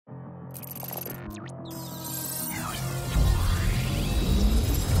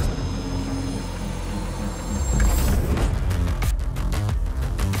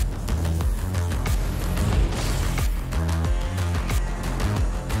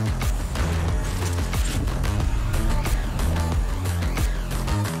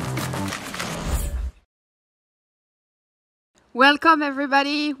Welcome,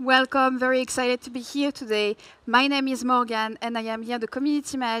 everybody. Welcome. Very excited to be here today. My name is Morgan, and I am here the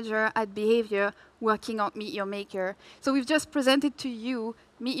community manager at Behaviour, working on Meet Your Maker. So we've just presented to you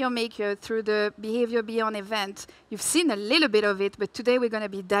Meet Your Maker through the Behaviour Beyond event. You've seen a little bit of it, but today we're going to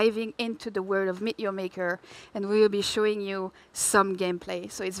be diving into the world of Meet Your Maker, and we will be showing you some gameplay.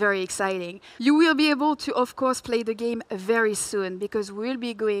 So it's very exciting. You will be able to, of course, play the game very soon, because we'll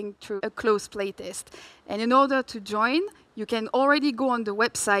be going through a closed playtest. And in order to join, you can already go on the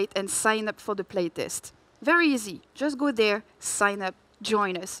website and sign up for the playtest. Very easy. Just go there, sign up,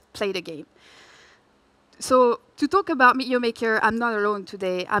 join us, play the game. So to talk about Meet Your Maker, I'm not alone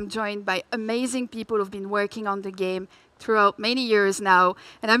today. I'm joined by amazing people who've been working on the game throughout many years now.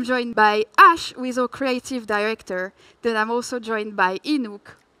 And I'm joined by Ash, who is our creative director. Then I'm also joined by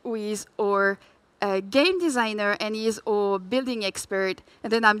Inouk, who is our game designer, and he is our building expert.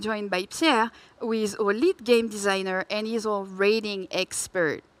 And then I'm joined by Pierre, who is our lead game designer, and he's our rating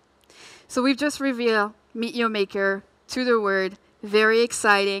expert. So we've just revealed Meet Your Maker to the world. Very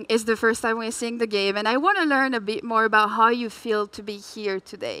exciting. It's the first time we're seeing the game, and I want to learn a bit more about how you feel to be here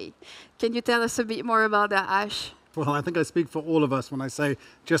today. Can you tell us a bit more about that, Ash? Well, I think I speak for all of us when I say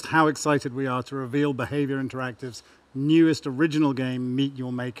just how excited we are to reveal Behaviour Interactive's newest original game, Meet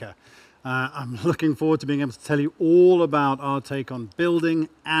Your Maker. I'm looking forward to being able to tell you all about our take on building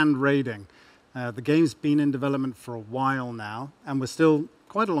and raiding. The game's been in development for a while now, and we're still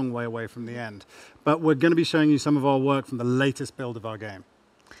quite a long way away from the end. But we're going to be showing you some of our work from the latest build of our game.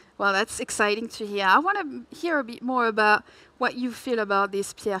 Well, that's exciting to hear. I want to hear a bit more about what you feel about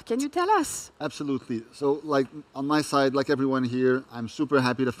this, Pierre. Can you tell us? Absolutely. So, like on my side, like everyone here, I'm super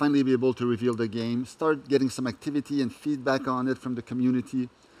happy to finally be able to reveal the game, start getting some activity and feedback on it from the community.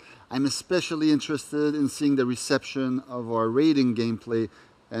 I'm especially interested in seeing the reception of our raiding gameplay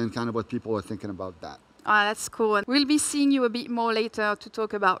and kind of what people are thinking about that. Ah, that's cool. And we'll be seeing you a bit more later to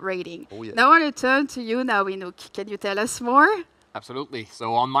talk about raiding. Oh, yeah. Now I want to turn to you now, Inouk. Can you tell us more? Absolutely.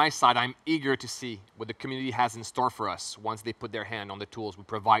 So on my side, I'm eager to see what the community has in store for us once they put their hand on the tools we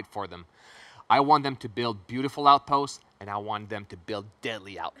provide for them. I want them to build beautiful outposts, and I want them to build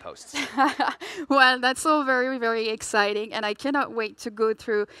deadly outposts. Well, that's all very, very exciting, and I cannot wait to go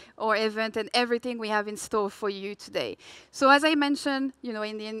through our event and everything we have in store for you today. So as I mentioned,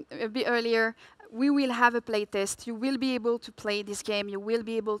 a bit earlier, we will have a playtest. You will be able to play this game. You will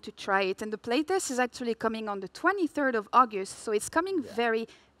be able to try it. And the playtest is actually coming on the 23rd of August, so it's coming very,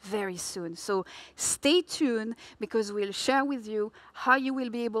 very soon. So stay tuned, because we'll share with you how you will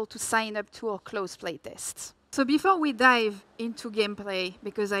be able to sign up to our closed playtests. So before we dive into gameplay,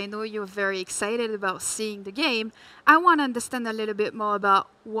 because I know you're very excited about seeing the game, I want to understand a little bit more about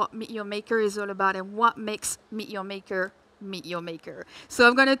what Meet Your Maker is all about and what makes Meet Your Maker Meet Your Maker. So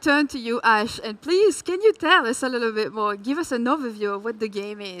I'm going to turn to you, Ash, and please, can you tell us a little bit more? Give us an overview of what the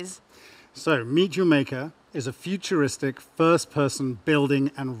game is. So, Meet Your Maker is a futuristic first-person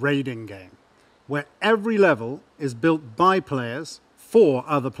building and raiding game, where every level is built by players for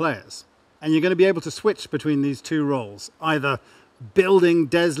other players. And you're going to be able to switch between these two roles, either building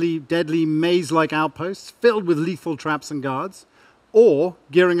deadly maze-like outposts filled with lethal traps and guards, or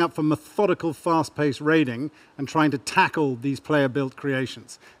gearing up for methodical, fast-paced raiding and trying to tackle these player-built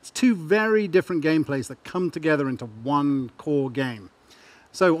creations. It's two very different gameplays that come together into one core game.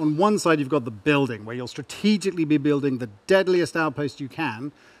 So on one side, you've got the building, where you'll strategically be building the deadliest outpost you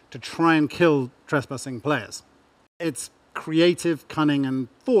can to try and kill trespassing players. It's creative, cunning, and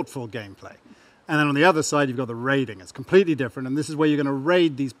thoughtful gameplay. And then on the other side, you've got the raiding. It's completely different, and this is where you're going to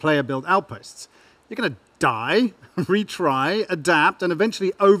raid these player-built outposts. You're going to die, retry, adapt, and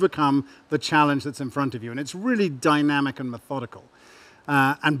eventually overcome the challenge that's in front of you. And it's really dynamic and methodical.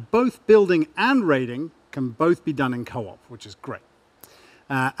 And both building and raiding can both be done in co-op, which is great.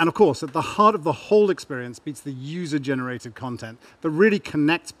 And of course, at the heart of the whole experience beats the user-generated content that really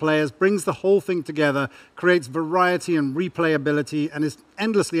connects players, brings the whole thing together, creates variety and replayability, and is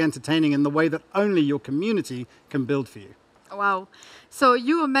endlessly entertaining in the way that only your community can build for you. Wow. So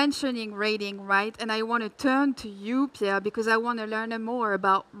you were mentioning raiding, right? And I want to turn to you, Pierre, because I want to learn more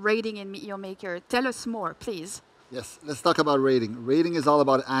about raiding in Meet Your Maker. Tell us more, please. Yes, let's talk about raiding. Raiding is all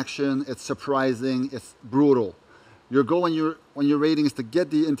about action. It's surprising. It's brutal. Your goal when you're raiding is to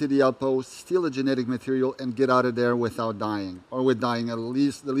get into the outpost, steal the genetic material, and get out of there without dying, or with dying at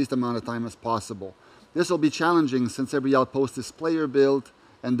least the least amount of time as possible. This will be challenging since every outpost is player-built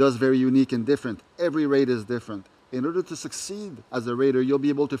and thus very unique and different. Every raid is different. In order to succeed as a raider, you'll be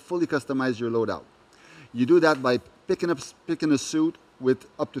able to fully customize your loadout. You do that by picking a suit, with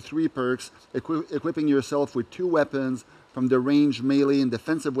up to 3 perks, equipping yourself with 2 weapons from the range, melee, and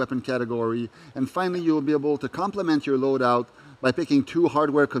defensive weapon category. And finally, you will be able to complement your loadout by picking 2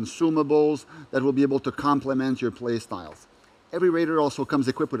 hardware consumables that will be able to complement your playstyles. Every raider also comes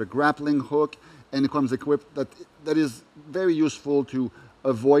equipped with a grappling hook, and it comes equipped that is very useful to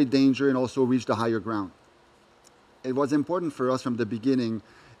avoid danger and also reach the higher ground. It was important for us from the beginning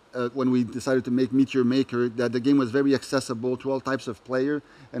when we decided to make Meet Your Maker that the game was very accessible to all types of player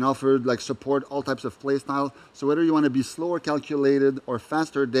and offered like support all types of play styles. So whether you want to be slower calculated or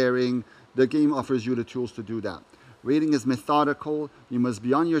faster daring, the game offers you the tools to do that. Raiding is methodical. You must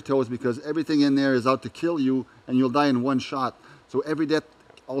be on your toes because everything in there is out to kill you and you'll die in one shot. So every death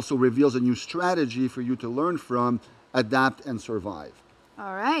also reveals a new strategy for you to learn from, adapt, and survive.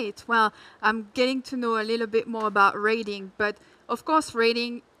 All right. Well, I'm getting to know a little bit more about raiding, but of course,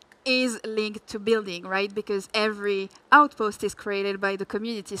 raiding is linked to building, right? Because every outpost is created by the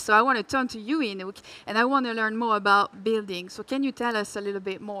community. So I want to turn to you, Inuk, and I want to learn more about building. So can you tell us a little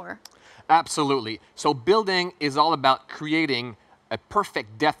bit more? Absolutely. So building is all about creating a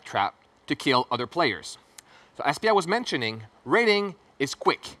perfect death trap to kill other players. So as Pia was mentioning, raiding is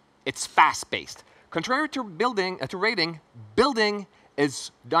quick. It's fast-paced. Contrary to raiding, building is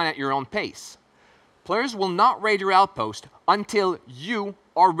done at your own pace. Players will not raid your outpost until you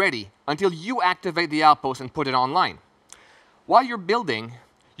are ready, until you activate the outpost and put it online. While you're building,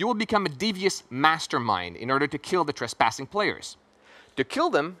 you will become a devious mastermind in order to kill the trespassing players. To kill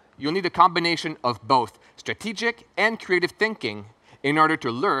them, you'll need a combination of both strategic and creative thinking in order to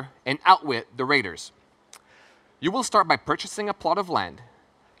lure and outwit the raiders. You will start by purchasing a plot of land.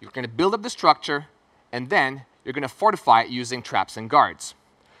 You're going to build up the structure, and then you're going to fortify it using traps and guards.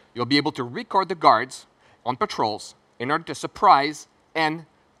 You'll be able to record the guards on patrols in order to surprise and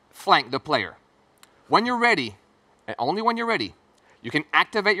flank the player. When you're ready, and only when you're ready, you can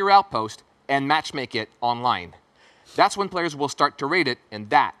activate your outpost and matchmake it online. That's when players will start to raid it, and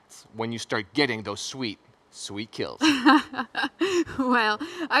that's when you start getting those sweet, sweet kills. Well,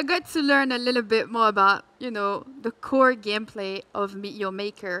 I got to learn a little bit more about, the core gameplay of Meet Your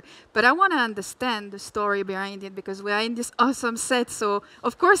Maker. But I want to understand the story behind it because we are in this awesome set. So,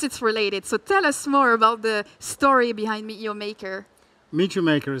 of course, it's related. So tell us more about the story behind Meet Your Maker. Meet Your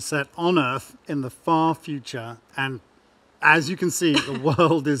Maker is set on Earth in the far future. And as you can see, the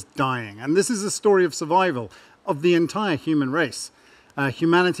world is dying. And this is a story of survival of the entire human race.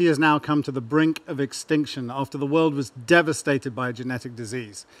 Humanity has now come to the brink of extinction after the world was devastated by a genetic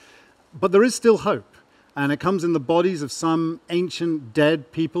disease. But there is still hope, and it comes in the bodies of some ancient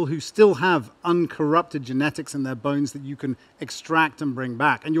dead people who still have uncorrupted genetics in their bones that you can extract and bring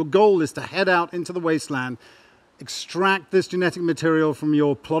back. And your goal is to head out into the wasteland, extract this genetic material from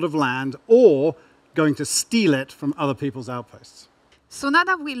your plot of land, or going to steal it from other people's outposts. So now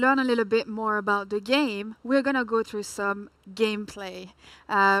that we learn a little bit more about the game, we're going to go through some gameplay.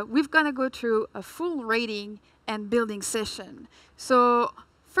 We're going to go through a full raiding and building session. So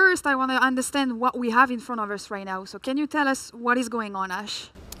first, I want to understand what we have in front of us right now. So can you tell us what is going on, Ash?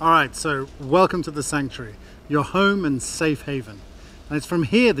 All right, so welcome to the Sanctuary, your home and safe haven. And it's from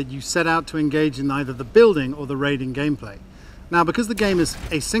here that you set out to engage in either the building or the raiding gameplay. Now, because the game is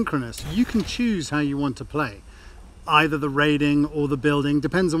asynchronous, you can choose how you want to play. Either the raiding or the building,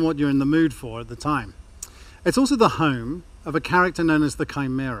 depends on what you're in the mood for at the time. It's also the home of a character known as the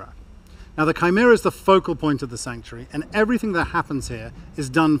Chimera. Now, the Chimera is the focal point of the Sanctuary, and everything that happens here is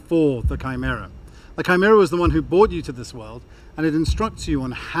done for the Chimera. The Chimera was the one who brought you to this world, and it instructs you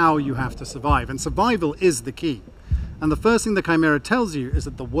on how you have to survive, and survival is the key. And the first thing the Chimera tells you is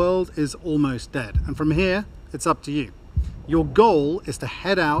that the world is almost dead, and from here, it's up to you. Your goal is to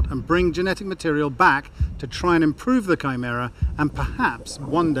head out and bring genetic material back to try and improve the Chimera and perhaps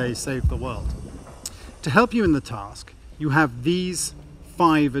one day save the world. To help you in the task, you have these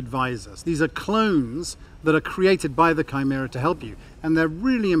 5 advisors. These are clones that are created by the Chimera to help you, and they're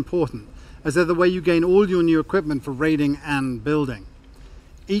really important as they're the way you gain all your new equipment for raiding and building.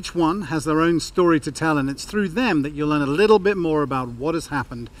 Each one has their own story to tell, and it's through them that you'll learn a little bit more about what has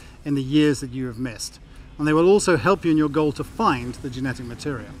happened in the years that you have missed. And they will also help you in your goal to find the genetic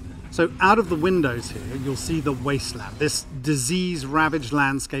material. So out of the windows here, you'll see the wasteland, this disease-ravaged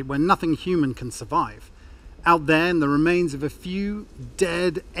landscape where nothing human can survive. Out there, in the remains of a few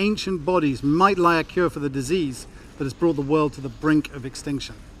dead, ancient bodies might lie a cure for the disease that has brought the world to the brink of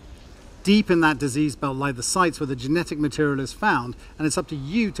extinction. Deep in that disease belt lie the sites where the genetic material is found, and it's up to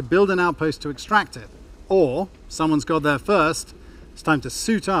you to build an outpost to extract it. Or, someone's got there first, it's time to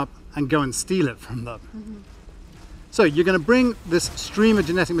suit up and go and steal it from them. So you're going to bring this stream of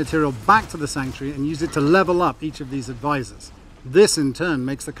genetic material back to the Sanctuary and use it to level up each of these advisors. This in turn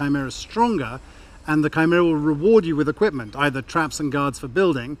makes the Chimera stronger, and the Chimera will reward you with equipment, either traps and guards for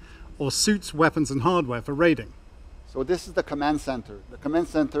building, or suits, weapons and hardware for raiding. So this is the command center. The command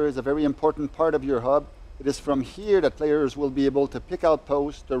center is a very important part of your hub. It is from here that players will be able to pick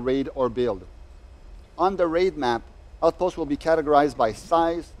outposts to raid or build. On the raid map, outposts will be categorized by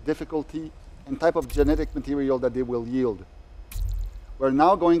size, difficulty, and type of genetic material that they will yield. We're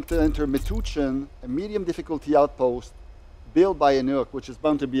now going to enter Metuchen, a medium difficulty outpost built by Inuk, which is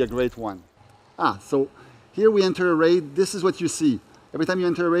bound to be a great one. So here we enter a raid. This is what you see. Every time you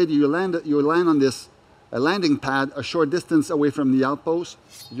enter a raid, you land on this landing pad a short distance away from the outpost.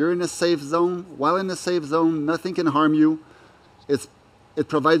 You're in a safe zone. While in a safe zone, nothing can harm you. It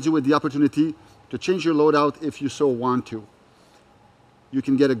provides you with the opportunity to change your loadout if you so want to. You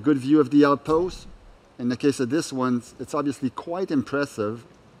can get a good view of the outpost. In the case of this one, it's obviously quite impressive.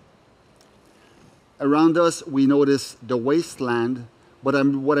 Around us, we notice the wasteland, but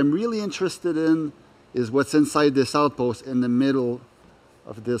what I'm really interested in is what's inside this outpost in the middle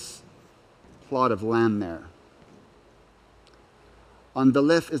of this plot of land there. On the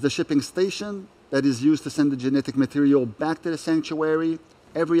left is the shipping station that is used to send the genetic material back to the sanctuary.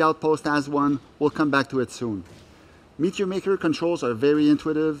 Every outpost has one. We'll come back to it soon. Meteor Maker controls are very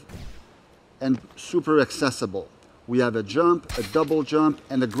intuitive and super accessible. We have a jump, a double jump,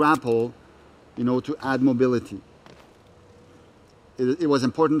 and a grapple, to add mobility. It was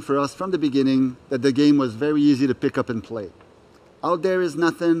important for us from the beginning that the game was very easy to pick up and play. Out there is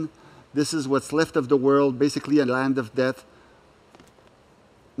nothing. This is what's left of the world, basically a land of death.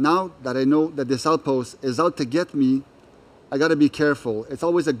 Now that I know that this outpost is out to get me, I gotta be careful. It's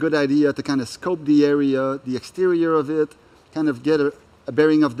always a good idea to kind of scope the area, the exterior of it, kind of get a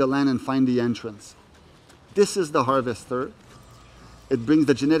bearing of the land and find the entrance. This is the harvester. It brings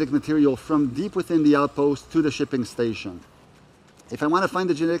the genetic material from deep within the outpost to the shipping station. If I want to find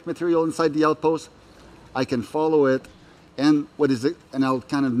the genetic material inside the outpost, I can follow it, and I'll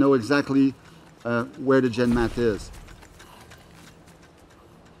kind of know exactly where the Genmat is.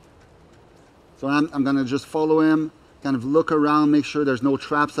 So I'm going to just follow him, kind of look around, make sure there's no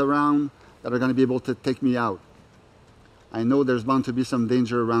traps around that are going to be able to take me out. I know there's bound to be some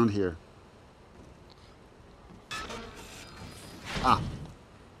danger around here.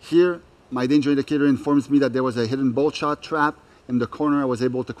 Here, my danger indicator informs me that there was a hidden bolt shot trap. In the corner, I was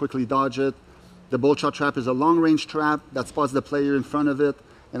able to quickly dodge it. The bolt shot trap is a long-range trap that spots the player in front of it,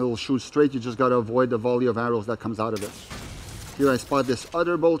 and it will shoot straight. You just got to avoid the volley of arrows that comes out of it. Here I spot this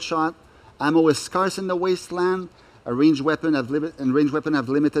other bolt shot. Ammo is scarce in the wasteland. A ranged weapon have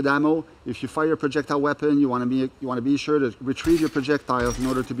limited ammo. If you fire a projectile weapon, you want to be sure to retrieve your projectiles in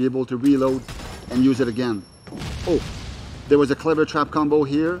order to be able to reload and use it again. There was a clever trap combo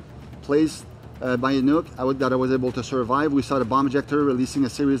here, placed by Inuk that I was able to survive. We saw the bomb ejector releasing a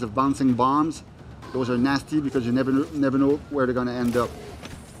series of bouncing bombs. Those are nasty because you never know where they're going to end up.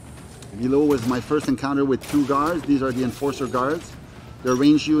 Below was my first encounter with two guards. These are the enforcer guards. They're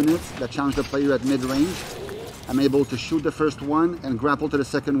ranged units that challenge the player at mid-range. I'm able to shoot the first one and grapple to the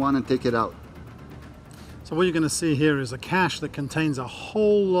second one and take it out. So what you're going to see here is a cache that contains a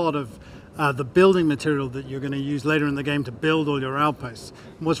whole lot of the building material that you're going to use later in the game to build all your outposts.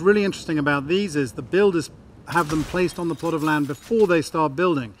 And what's really interesting about these is the builders have them placed on the plot of land before they start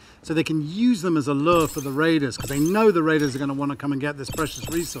building, so they can use them as a lure for the raiders, because they know the raiders are going to want to come and get this precious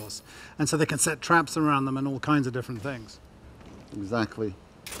resource, and so they can set traps around them and all kinds of different things. Exactly.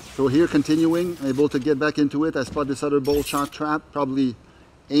 So here, continuing, I'm able to get back into it. I spot this other bolt shot trap, probably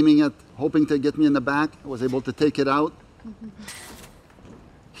hoping to get me in the back. I was able to take it out.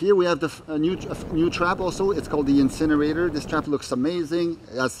 Here we have a new trap also. It's called the incinerator. This trap looks amazing.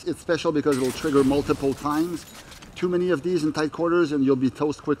 It's special because it will trigger multiple times. Too many of these in tight quarters and you'll be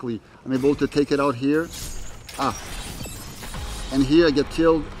toast quickly. I'm able to take it out here. And here I get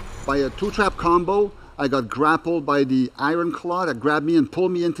killed by a two-trap combo. I got grappled by the iron claw that grabbed me and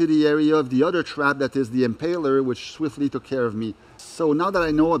pulled me into the area of the other trap that is the impaler, which swiftly took care of me. So now that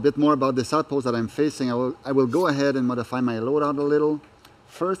I know a bit more about this outpost that I'm facing, I will go ahead and modify my loadout a little.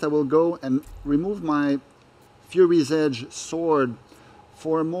 First, I will go and remove my Fury's Edge sword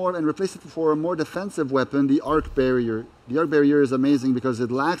and replace it for a more defensive weapon, the Arc Barrier. The Arc Barrier is amazing because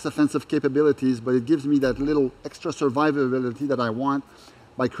it lacks offensive capabilities, but it gives me that little extra survivability that I want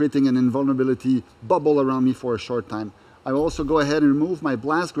by creating an invulnerability bubble around me for a short time. I will also go ahead and remove my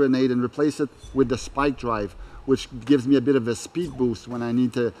blast grenade and replace it with the spike drive, which gives me a bit of a speed boost when I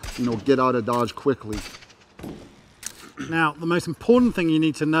need to, get out of dodge quickly. Now, the most important thing you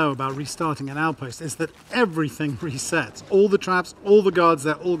need to know about restarting an outpost is that everything resets. All the traps, all the guards,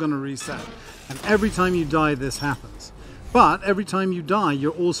 they're all going to reset. And every time you die, this happens. But every time you die,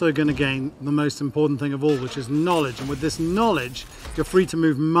 you're also going to gain the most important thing of all, which is knowledge. And with this knowledge, you're free to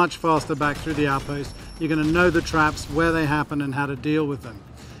move much faster back through the outpost. You're going to know the traps, where they happen, and how to deal with them.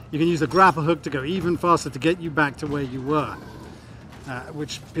 You can use the grapple hook to go even faster to get you back to where you were,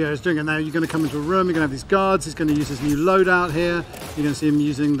 which Pierre is doing. And now you're going to come into a room, you're going to have these guards, he's going to use his new loadout here. You're going to see him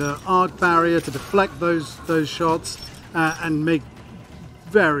using the arc barrier to deflect those shots and make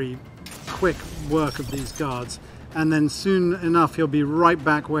very quick work of these guards. And then soon enough he'll be right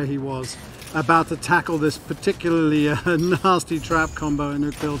back where he was, about to tackle this particularly nasty trap combo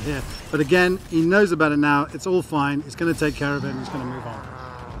Anouk built here. But again, he knows about it now, it's all fine, he's going to take care of it and he's going to move on.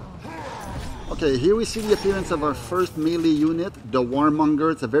 Okay, here we see the appearance of our first melee unit, the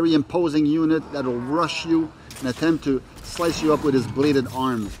Warmonger. It's a very imposing unit that will rush you and attempt to slice you up with his bladed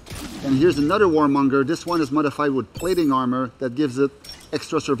arms. And here's another Warmonger. This one is modified with plating armor that gives it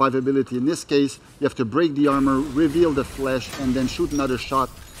extra survivability. In this case, you have to break the armor, reveal the flesh, and then shoot another shot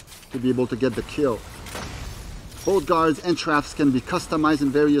to be able to get the kill. Both guards and traps can be customized in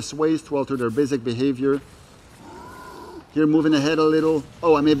various ways to alter their basic behavior. Here, moving ahead a little.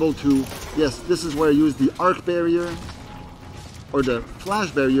 Oh, I'm able to, yes, this is where I use the arc barrier, or the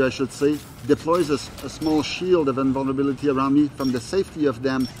flash barrier, I should say. Deploys a small shield of invulnerability around me. From the safety of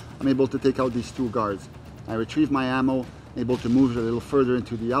them, I'm able to take out these two guards. I retrieve my ammo, able to move a little further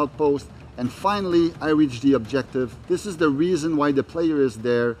into the outpost, and finally I reach the objective. This is the reason why the player is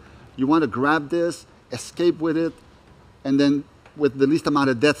there. You want to grab this, escape with it, and then with the least amount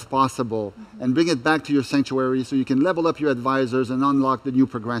of deaths possible, and bring it back to your sanctuary so you can level up your advisors and unlock the new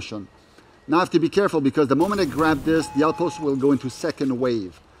progression. Now I have to be careful because the moment I grab this, the outpost will go into second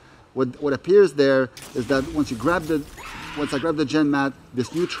wave. What appears there is that once I grab the Genmat,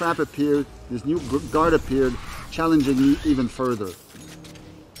 this new trap appeared, this new guard appeared, challenging me even further.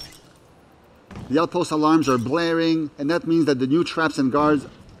 The outpost alarms are blaring, and that means that the new traps and guards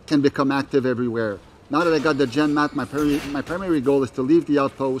can become active everywhere. Now that I got the Genmat, my primary goal is to leave the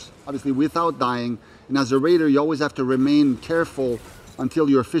outpost, obviously without dying, and as a raider you always have to remain careful until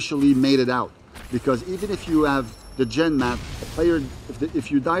you officially made it out. Because even if you have the Genmat, a player,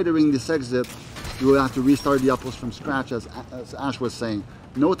 if you die during this exit, you will have to restart the outpost from scratch, as Ash was saying.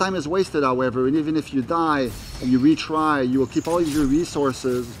 No time is wasted, however, and even if you die and you retry, you will keep all of your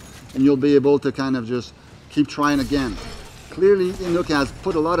resources and you'll be able to kind of just keep trying again. Clearly, Anouk has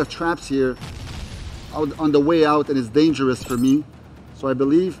put a lot of traps here on the way out, and it's dangerous for me. So I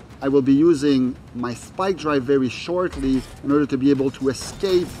believe I will be using my spike drive very shortly in order to be able to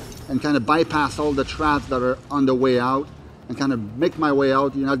escape and kind of bypass all the traps that are on the way out and kind of make my way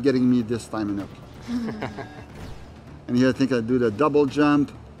out. You're not getting me this time, Anouk. And here I think I do the double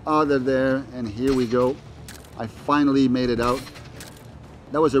jump out of there, and here we go. I finally made it out.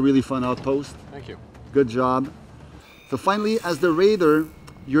 That was a really fun outpost. Thank you. Good job. So finally, as the raider,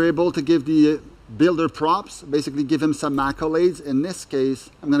 you're able to give the builder props, basically give him some accolades. In this case,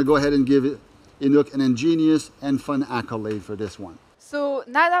 I'm going to go ahead and give Anouk an ingenious and fun accolade for this one. So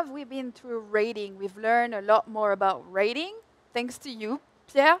now that we've been through raiding, we've learned a lot more about raiding. Thanks to you,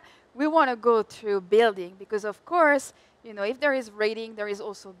 Pierre. We want to go through building because, of course, you know, if there is raiding, there is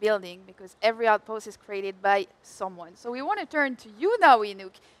also building because every outpost is created by someone. So we want to turn to you now,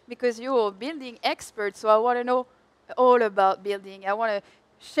 Anouk, because you're a building expert. So I want to know all about building. I want to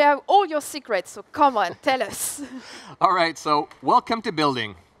share all your secrets. So come on, tell us. All right, so welcome to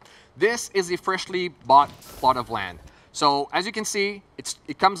building. This is a freshly bought plot of land. So as you can see,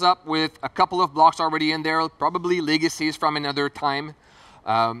 it comes up with a couple of blocks already in there, probably legacies from another time.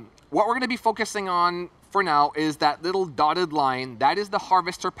 What we're going to be focusing on for now is that little dotted line. That is the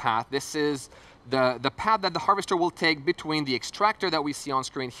harvester path. This is the path that the harvester will take between the extractor that we see on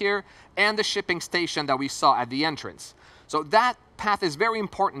screen here and the shipping station that we saw at the entrance. So that path is very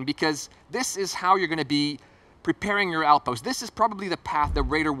important because this is how you're going to be preparing your outpost. This is probably the path the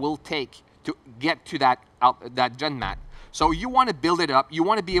raider will take to get to that Genmat. So you want to build it up. You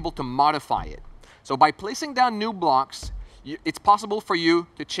want to be able to modify it. So by placing down new blocks, it's possible for you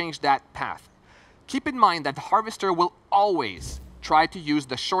to change that path. Keep in mind that the harvester will always try to use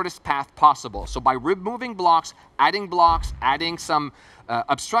the shortest path possible. So by removing blocks, adding some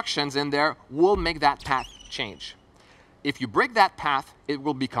obstructions in there, will make that path change. If you break that path, it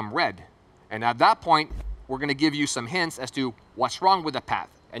will become red. And at that point, we're going to give you some hints as to what's wrong with the path.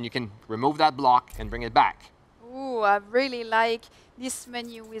 And you can remove that block and bring it back. Ooh, I really like this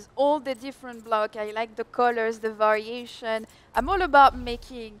menu with all the different blocks. I like the colors, the variation. I'm all about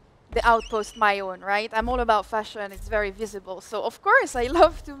making the outpost my own, right? I'm all about fashion. It's very visible. So, of course, I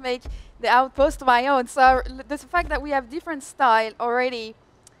love to make the outpost my own. So the fact that we have different style already,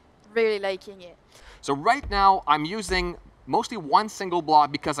 really liking it. So right now, I'm using mostly one single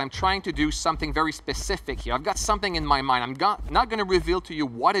block because I'm trying to do something very specific here. I've got something in my mind. I'm not going to reveal to you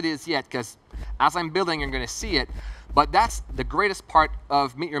what it is yet, because as I'm building, you're going to see it. But that's the greatest part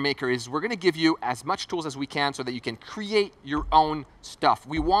of Meet Your Maker, is we're going to give you as much tools as we can so that you can create your own stuff.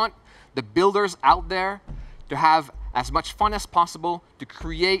 We want the builders out there to have as much fun as possible, to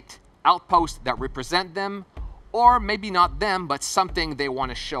create outposts that represent them, or maybe not them, but something they want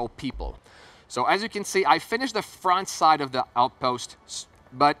to show people. So as you can see, I finished the front side of the outpost,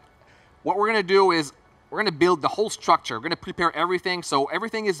 but what we're going to do is we're going to build the whole structure. We're going to prepare everything. So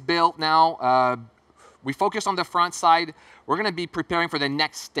everything is built now. We focus on the front side. We're going to be preparing for the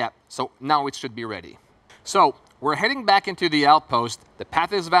next step. So now it should be ready. So we're heading back into the outpost. The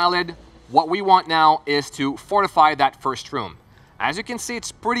path is valid. What we want now is to fortify that first room. As you can see,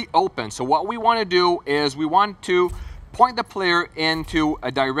 it's pretty open. So what we want to do is we want to point the player into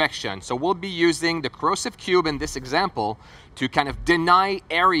a direction. So we'll be using the corrosive cube in this example to kind of deny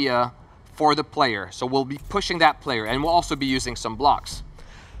area for the player. So we'll be pushing that player, and we'll also be using some blocks.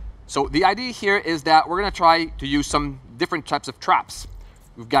 So the idea here is that we're going to try to use some different types of traps.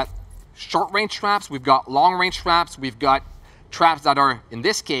 We've got short-range traps, we've got long-range traps, we've got traps that are, in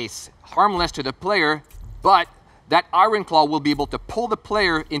this case, harmless to the player, but that Iron Claw will be able to pull the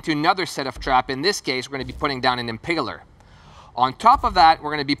player into another set of trap. In this case, we're going to be putting down an impaler. On top of that,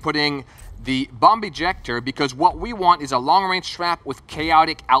 we're going to be putting the bomb ejector, because what we want is a long-range trap with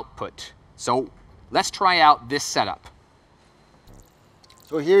chaotic output. So let's try out this setup.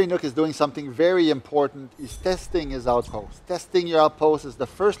 So here Inuk is doing something very important. He's testing his outpost. Testing your outpost is the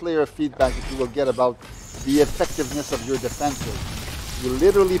first layer of feedback that you will get about the effectiveness of your defenses. You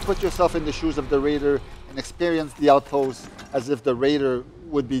literally put yourself in the shoes of the raider and experience the outpost as if the raider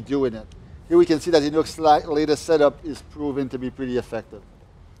would be doing it. Here we can see that Inuk's latest setup is proven to be pretty effective.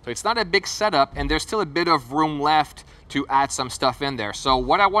 So it's not a big setup, and there's still a bit of room left to add some stuff in there. So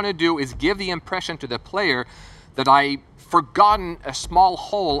what I want to do is give the impression to the player that I've forgotten a small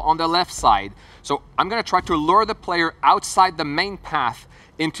hole on the left side. So I'm going to try to lure the player outside the main path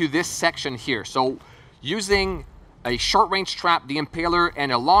into this section here. So using a short-range trap, the impaler,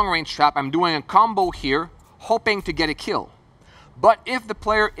 and a long-range trap, I'm doing a combo here, hoping to get a kill. But if the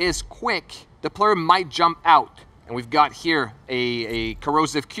player is quick, the player might jump out. And we've got here a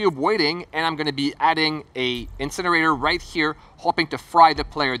corrosive cube waiting, and I'm going to be adding a incinerator right here, hoping to fry the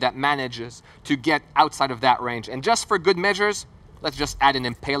player that manages to get outside of that range. And just for good measures, let's just add an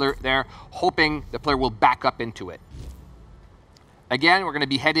impaler there, hoping the player will back up into it. Again, we're going to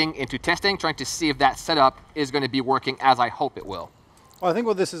be heading into testing, trying to see if that setup is going to be working as I hope it will. Well, I think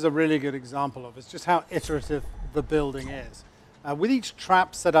what this is a really good example of is just how iterative the building is. With each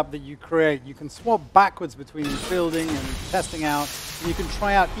trap setup that you create, you can swap backwards between building and testing out, and you can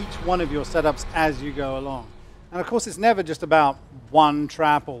try out each one of your setups as you go along. And of course, it's never just about one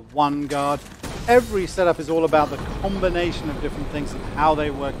trap or one guard. Every setup is all about the combination of different things and how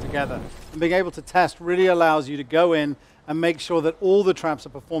they work together. And being able to test really allows you to go in and make sure that all the traps are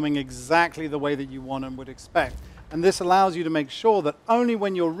performing exactly the way that you want and would expect. And this allows you to make sure that only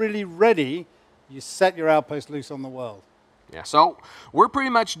when you're really ready, you set your outpost loose on the world. Yeah, so we're pretty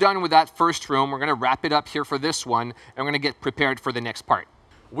much done with that first room. We're going to wrap it up here for this one, and we're going to get prepared for the next part.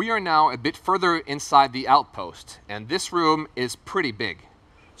 We are now a bit further inside the outpost, and this room is pretty big.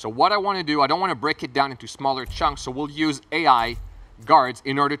 So what I want to do, I don't want to break it down into smaller chunks, so we'll use AI guards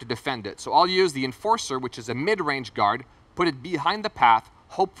in order to defend it. So I'll use the Enforcer, which is a mid-range guard, put it behind the path,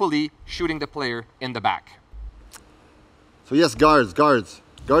 hopefully shooting the player in the back. So yes, guards.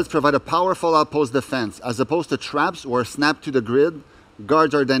 Guards provide a powerful outpost defense. As opposed to traps or snapped to the grid,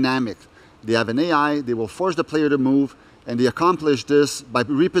 guards are dynamic. They have an AI, they will force the player to move, and they accomplish this by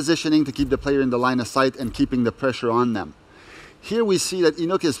repositioning to keep the player in the line of sight and keeping the pressure on them. Here we see that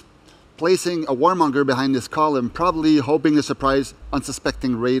Inuk is placing a warmonger behind this column, probably hoping to surprise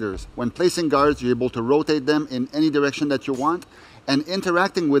unsuspecting raiders. When placing guards, you're able to rotate them in any direction that you want, and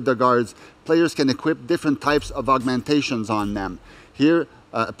interacting with the guards, players can equip different types of augmentations on them. Here,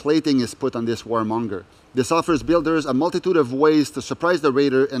 plating is put on this warmonger. This offers builders a multitude of ways to surprise the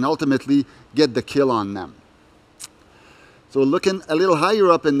raider and ultimately get the kill on them. So looking a little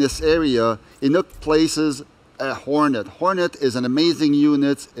higher up in this area, Inuk places a Hornet. Hornet is an amazing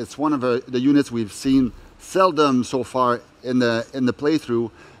unit. It's one of the units we've seen seldom so far in the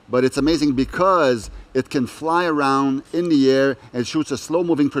playthrough, but it's amazing because it can fly around in the air and shoots a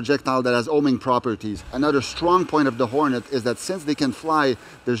slow-moving projectile that has homing properties. Another strong point of the Hornet is that since they can fly,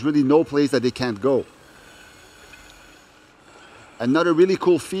 there's really no place that they can't go. Another really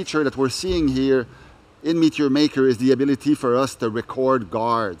cool feature that we're seeing here in Meet Your Maker is the ability for us to record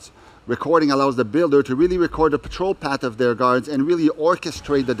guards. Recording allows the builder to really record the patrol path of their guards and really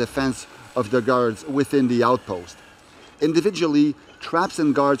orchestrate the defense of the guards within the outpost. Individually, traps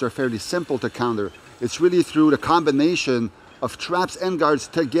and guards are fairly simple to counter. It's really through the combination of traps and guards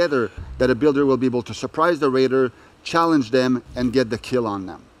together that a builder will be able to surprise the raider, challenge them, and get the kill on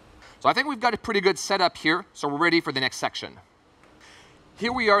them. So I think we've got a pretty good setup here, so we're ready for the next section.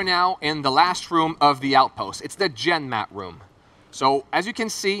 Here we are now in the last room of the outpost. It's the Genmat room. So as you can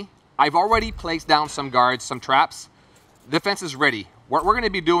see, I've already placed down some guards, some traps. Defense is ready. What we're going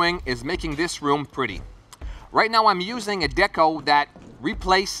to be doing is making this room pretty. Right now I'm using a deco that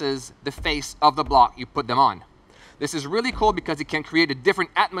replaces the face of the block you put them on. This is really cool because it can create a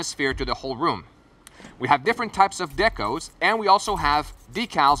different atmosphere to the whole room. We have different types of decos, and we also have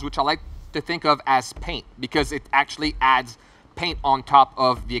decals, which I like to think of as paint because it actually adds paint on top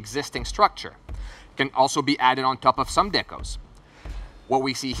of the existing structure. It can also be added on top of some decos. What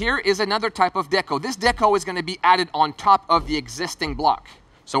we see here is another type of deco. This deco is going to be added on top of the existing block.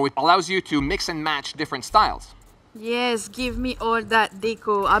 So it allows you to mix and match different styles. Yes, give me all that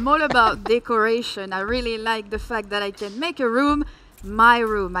deco. I'm all about decoration. I really like the fact that I can make a room my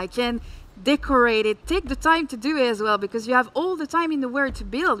room. I can decorate it. Take the time to do it as well, because you have all the time in the world to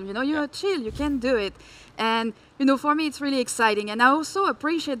build. You know, you're chill, you can do it. And, you know, for me, it's really exciting. And I also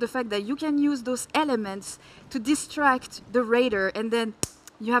appreciate the fact that you can use those elements to distract the raider, and then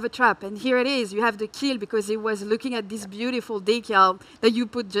you have a trap, and here it is. You have the kill because he was looking at this beautiful decal that you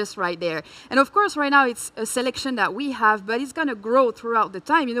put just right there. And of course, right now it's a selection that we have, but it's gonna grow throughout the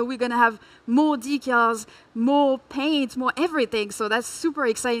time. You know, we're gonna have more decals, more paint, more everything. So that's super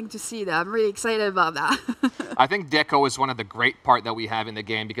exciting to see that. I'm really excited about that. I think deco is one of the great part that we have in the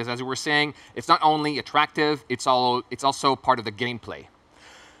game because, as we were saying, it's not only attractive, it's also part of the gameplay.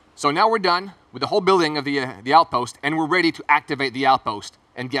 So now we're done with the whole building of the outpost, and we're ready to activate the outpost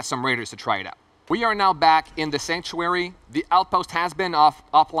and get some raiders to try it out. We are now back in the sanctuary. The outpost has been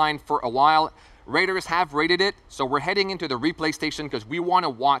offline for a while. Raiders have raided it, so we're heading into the replay station because we want to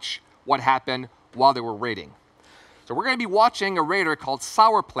watch what happened while they were raiding. So we're going to be watching a raider called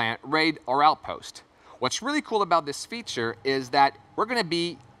Sour Plant raid our outpost. What's really cool about this feature is that we're going to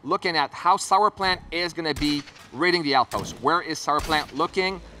be looking at how Sour Plant is going to be raiding the outpost. Where is Sour Plant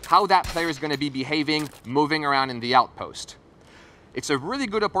looking? How that player is going to be behaving, moving around in the outpost. It's a really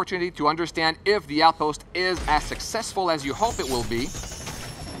good opportunity to understand if the outpost is as successful as you hope it will be.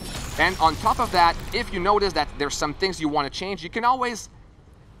 And on top of that, if you notice that there's some things you want to change, you can always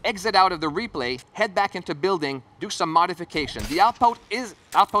exit out of the replay, head back into building, do some modification. The outpost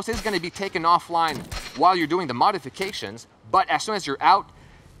is going to be taken offline while you're doing the modifications, but as soon as you're out,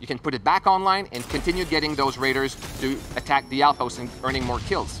 you can put it back online and continue getting those raiders to attack the outpost and earning more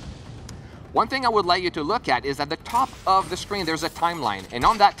kills. One thing I would like you to look at is at the top of the screen, there's a timeline. And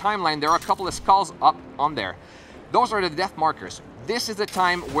on that timeline, there are a couple of skulls up on there. Those are the death markers. This is the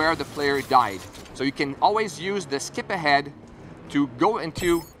time where the player died. So you can always use the skip ahead to go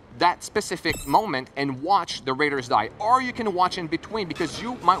into that specific moment and watch the raiders die. Or you can watch in between because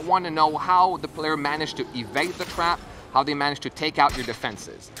you might want to know how the player managed to evade the trap, how they managed to take out your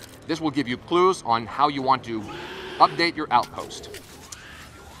defenses. This will give you clues on how you want to update your outpost.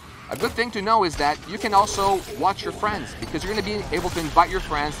 A good thing to know is that you can also watch your friends because you're going to be able to invite your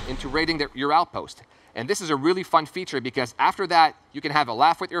friends into raiding your outpost. And this is a really fun feature because after that, you can have a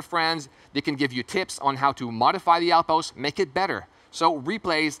laugh with your friends. They can give you tips on how to modify the outpost, make it better. So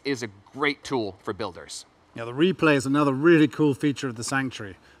replays is a great tool for builders. Yeah, the replay is another really cool feature of the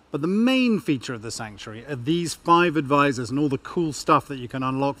Sanctuary. But the main feature of the Sanctuary are these 5 advisors and all the cool stuff that you can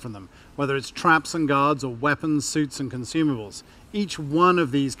unlock from them, whether it's traps and guards or weapons, suits and consumables. Each one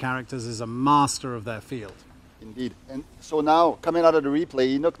of these characters is a master of their field. Indeed. And so now, coming out of the replay,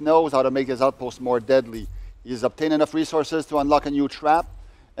 Enoch knows how to make his outpost more deadly. He's obtained enough resources to unlock a new trap,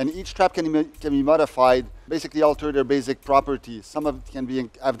 and each trap can be modified, basically alter their basic properties. Some of it can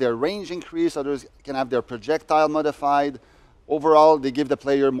have their range increased, others can have their projectile modified. Overall, they give the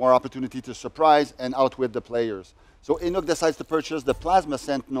player more opportunity to surprise and outwit the players. So Enoch decides to purchase the Plasma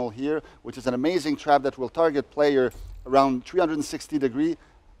Sentinel here, which is an amazing trap that will target player around 360 degrees.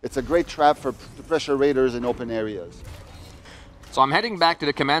 It's a great trap to pressure raiders in open areas. So I'm heading back to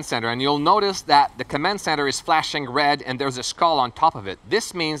the command center, and you'll notice that the command center is flashing red and there's a skull on top of it.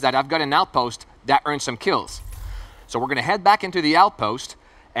 This means that I've got an outpost that earned some kills. So we're going to head back into the outpost,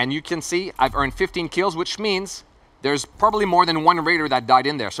 and you can see I've earned 15 kills, which means there's probably more than one raider that died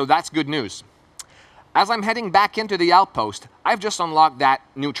in there, so that's good news. As I'm heading back into the outpost, I've just unlocked that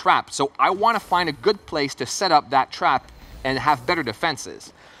new trap, so I want to find a good place to set up that trap and have better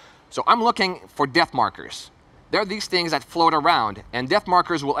defenses. So I'm looking for death markers. there are these things that float around, and death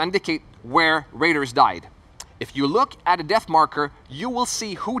markers will indicate where raiders died. If you look at a death marker, you will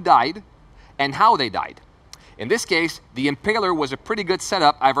see who died and how they died. In this case, the Impaler was a pretty good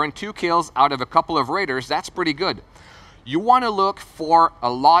setup. I've earned 2 kills out of a couple of raiders. That's pretty good. You want to look for a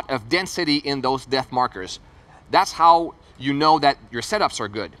lot of density in those death markers. That's how you know that your setups are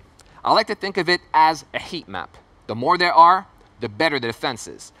good. I like to think of it as a heat map. The more there are, the better the defense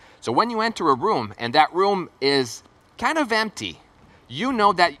is. So when you enter a room and that room is kind of empty, you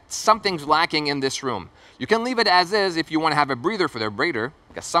know that something's lacking in this room. You can leave it as is if you want to have a breather for the raider,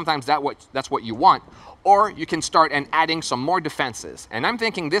 because sometimes that's what you want, or you can start and adding some more defenses. And I'm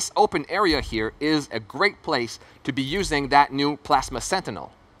thinking this open area here is a great place to be using that new Plasma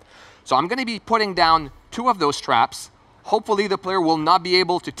Sentinel. So I'm going to be putting down 2 of those traps. Hopefully the player will not be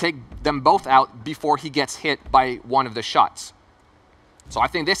able to take them both out before he gets hit by one of the shots. So I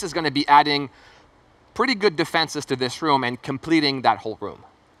think this is going to be adding pretty good defenses to this room and completing that whole room.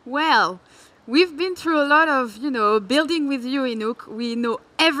 Well, we've been through a lot of, building with you, Inuk. We know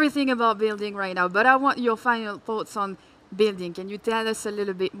everything about building right now, but I want your final thoughts on building. Can you tell us a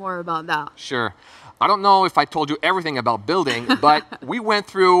little bit more about that? Sure. I don't know if I told you everything about building, but we went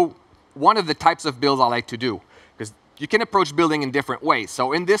through one of the types of builds I like to do, because you can approach building in different ways.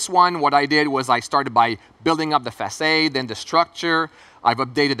 So in this one, what I did was I started by building up the facade, then the structure. I've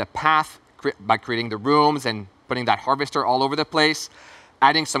updated the path by creating the rooms and putting that harvester all over the place,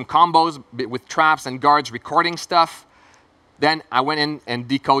 adding some combos with traps and guards, recording stuff. Then I went in and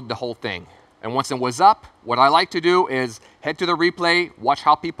decoded the whole thing. And once it was up, what I like to do is head to the replay, watch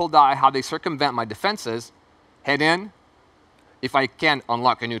how people die, how they circumvent my defenses, head in. If I can,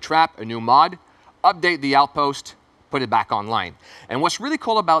 unlock a new trap, a new mod, update the outpost, put it back online. And what's really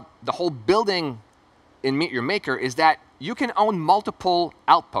cool about the whole building in Meet Your Maker is that you can own multiple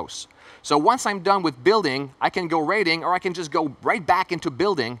outposts. So once I'm done with building, I can go raiding, or I can just go right back into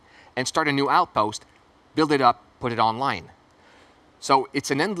building and start a new outpost, build it up, put it online. So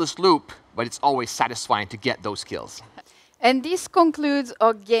it's an endless loop, but it's always satisfying to get those kills. And this concludes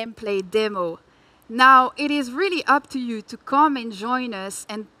our gameplay demo. Now, it is really up to you to come and join us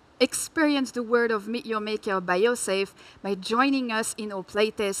and experience the world of Meet Your Maker BioSafe by joining us in our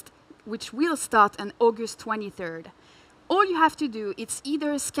playtest, which will start on August 23rd. All you have to do is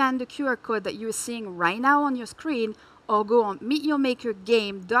either scan the QR code that you're seeing right now on your screen or go on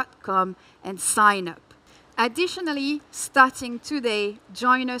meetyourmakergame.com and sign up. Additionally, starting today,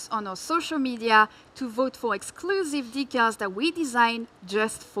 join us on our social media to vote for exclusive decals that we designed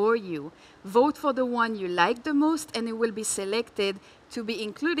just for you. Vote for the one you like the most, and it will be selected to be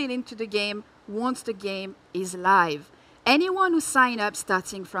included into the game once the game is live. Anyone who signs up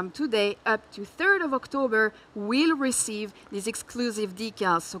starting from today up to 3rd of October will receive these exclusive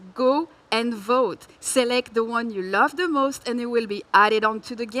decals. So go and vote. Select the one you love the most, and it will be added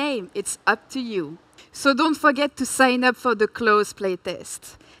onto the game. It's up to you. So don't forget to sign up for the closed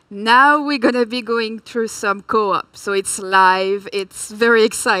playtest. Now we're going to be going through some co-op. So it's live. It's very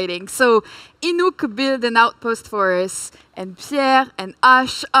exciting. So Inuk built an outpost for us, and Pierre and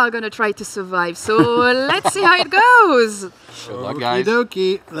Ash are going to try to survive. So let's see how it goes. Good luck, guys.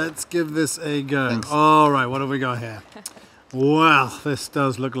 Okie dokie. Let's give this a go. Thanks. All right, what have we got here? Well, this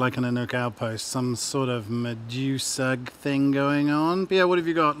does look like an Inuk outpost. Some sort of Medusa thing going on. Pierre, what have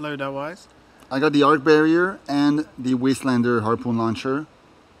you got loadout-wise? I got the arc barrier and the Wastelander harpoon launcher.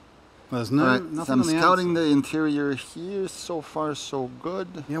 There's no, All right, nothing so I'm on the scouting outside. the interior here. So far, so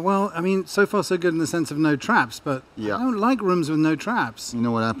good. Yeah, well, I mean, so far so good in the sense of no traps, but Yeah. I don't like rooms with no traps. You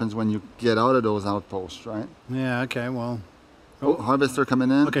know what happens when you get out of those outposts, right? Yeah, okay, well. Oh, harvester coming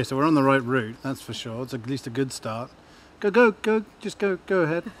in. Okay, so we're on the right route, that's for sure. It's at least a good start. Go, just go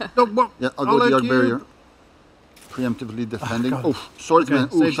ahead. No, what? Yeah, I'll go with the arc you. barrier. Preemptively defending. God. Oh, swordsman.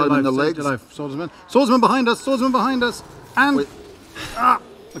 Okay, Ooh, save shot your him in the life, legs. save your life. Swordsman behind us, and... Wait.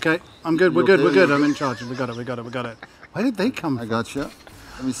 Okay, I'm good, we're You good, okay? we're good, I'm in charge. We got it. Where did they come I from? got you.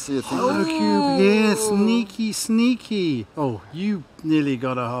 Let me see it. Oh, Cube, yeah, sneaky. Oh, you nearly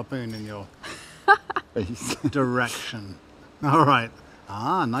got a harpoon in your Face. direction. All right.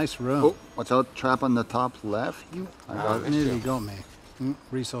 Ah, nice room. Oh, watch out. Trap on the top left. You I got it. nearly got me.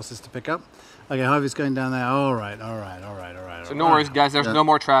 Resources to pick up. Okay, Harvey's going down there. All right. So no worries, guys. There's Yeah. no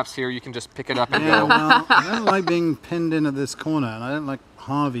more traps here. You can just pick it up and Yeah, go. well, I don't like being pinned in at this corner, and I don't like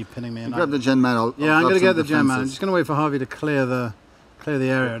Harvey pinning me in. You grab the Genmat. I'll Yeah, I'm drop going to some get the Genmat. I'm defenses. just going to wait for Harvey to clear the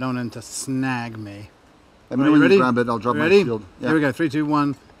area. I don't want him to snag me. Let me Right, know when ready? you grab it. I'll drop my Ready? shield. Here we go. 3, 2,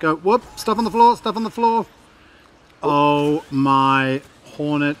 1. Go. Whoop. Stuff on the floor. Oh my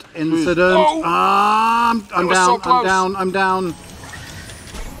Hornet incident. Oh. I'm was down. so close. I'm down.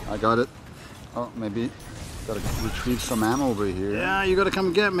 I got it. Oh, maybe. Gotta retrieve some ammo over here. Yeah, you got to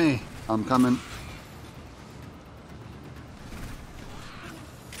come get me. I'm coming.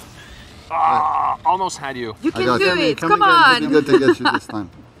 Ah, almost had you. You I can got do it. it. Come Come again. It'd be on. good to get you this time.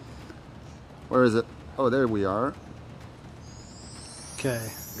 Where is it? Oh, there we are. Okay.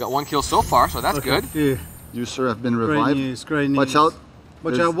 Got 1 kill so far, so that's good. Yeah. You, sir, have been Great revived. news. Great news. Watch out.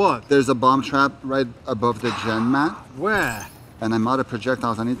 Watch There's- out what? There's a bomb trap right above the Genmat, Where? and I'm out of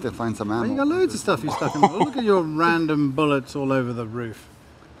projectiles. I need to find some Oh, ammo. you got loads of stuff you stuck in. Look at your random bullets all over the roof.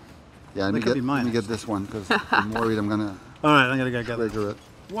 Yeah, That could be mine, let me get this one because I'm worried I'm gonna All right, I'm gonna go get it. trigger it.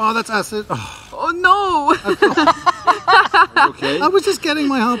 Wow, that's acid. Oh, Oh no! Okay. I was just getting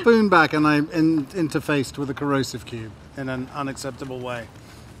my harpoon back, and I interfaced with a corrosive cube in an unacceptable way.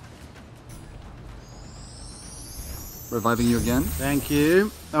 Reviving you again. Thank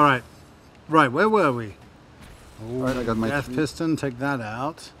you. All right. Right, where were we? All right, I got my Death three. piston, take that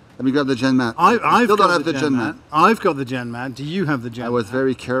out. Let me grab the Genmat. I've still got don't have the Genmat. I've got the Genmat. Do you have the Genmat? I was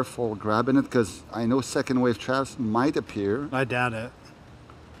very careful grabbing it because I know second wave traps might appear. I doubt it.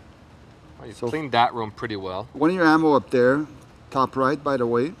 Oh, you So- cleaned that room pretty well. One of your ammo up there, top right, by the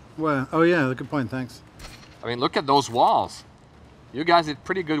way. Where? Oh yeah, good point. Thanks. I mean, look at those walls. You guys did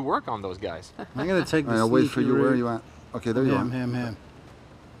pretty good work on those guys. I'm gonna take All the right, I'll wait for sneaky you. Where are route. you at? Okay, there you I'm are. here, I'm here.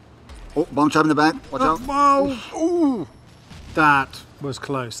 Oh, bomb trap in the back. Watch out. Whoa! Ooh! That was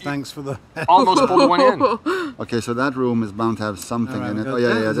close. Thanks for the. Almost pulled one in. Okay, so that room is bound to have something All right, in we it. got Oh yeah,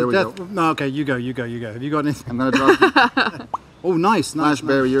 death- yeah, there we go. death- No, okay, you go. Have you got anything? I'm gonna drop the Oh, nice, nice. flash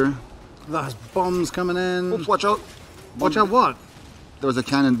barrier. There's bombs coming in. Oops, watch out. Watch out! What? There was a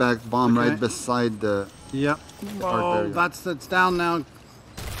cannon back bomb Okay. right beside the. Yep. art Oh, barrier. that's down now.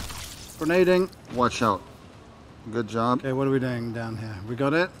 Grenading. Watch out. Good job. Okay, what are we doing down here? We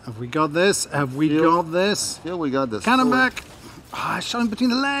got it? Have we got this? Have we Yep. got this? Yeah, we got this. Cannon Oh, back. Ah, I shot him between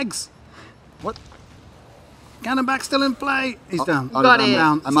the legs. What? Cannon back still in play. He's down. Out Got of it. ammo.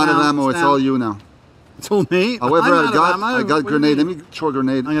 Down, I'm out of down, ammo. It's down. all you now. It's all me. However, I'm I out of got ammo. I What got do grenade. you Let me throw a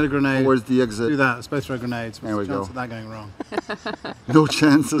grenade. I got a grenade. Towards the exit. Do that. It's supposed to throw grenades. What's There we the chance go. of that going wrong? No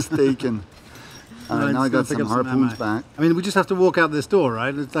chances taken. All right, Right, now I let's go got pick some up some harpoons ammo. back. I mean, we just have to walk out this door,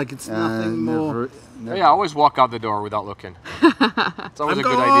 right? It's like it's nothing more. never- Yeah, always walk out the door without looking. It's always a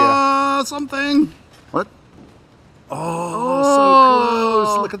good idea. Oh, something. What? Oh, so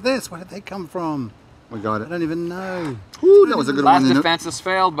close. Look at this. Where did they come from? We got I it. don't even know. Ooh, that was a good Last one. You know? defense has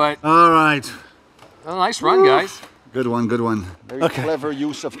failed, but All right. a nice run, guys. Good one, good one. Very Okay. clever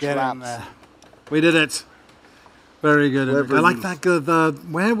use of Get in traps. there. We did it. Very good. Clever I like use. that.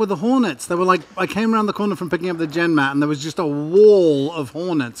 Where were the hornets? They were like, I came around the corner from picking up the Genmat, and there was just a wall of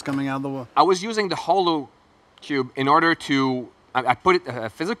hornets coming out of the wall. I was using the holo cube in order to, I put a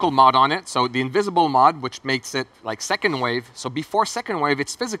physical mod on it, so the invisible mod, which makes it like second wave. So before second wave,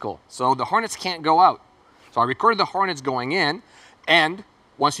 it's physical. So the hornets can't go out. So I recorded the hornets going in, and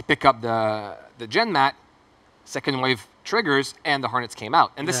once you pick up the Genmat, second wave triggers, and the hornets came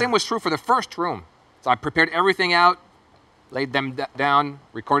out. And the Yeah. same was true for the first room. So I prepared everything out, laid them down,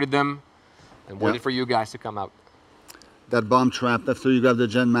 recorded them, and waited Yeah. for you guys to come out. That bomb trap after you grabbed the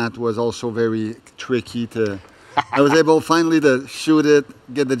Genmat was also very tricky to. I was able finally to shoot it,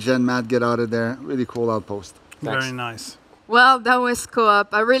 get the Genmat, get out of there. Really cool outpost. Thanks. Very nice. Well, that was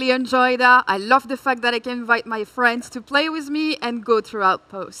co-op. I really enjoyed that. I love the fact that I can invite my friends to play with me and go through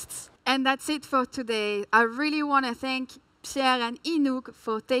outposts. And that's it for today. I really want to thank Pierre and Inouk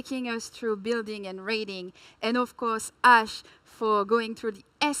for taking us through building and raiding, and of course Ash for going through the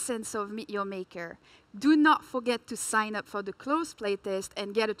essence of Meet Your Maker. Do not forget to sign up for the closed playtest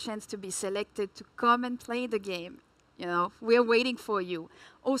and get a chance to be selected to come and play the game. You know, we're waiting for you.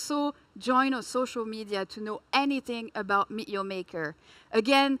 Also, join our social media to know anything about Meet Your Maker.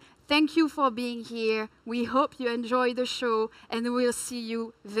 Again, thank you for being here. We hope you enjoy the show, and we'll see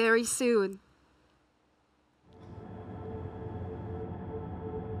you very soon.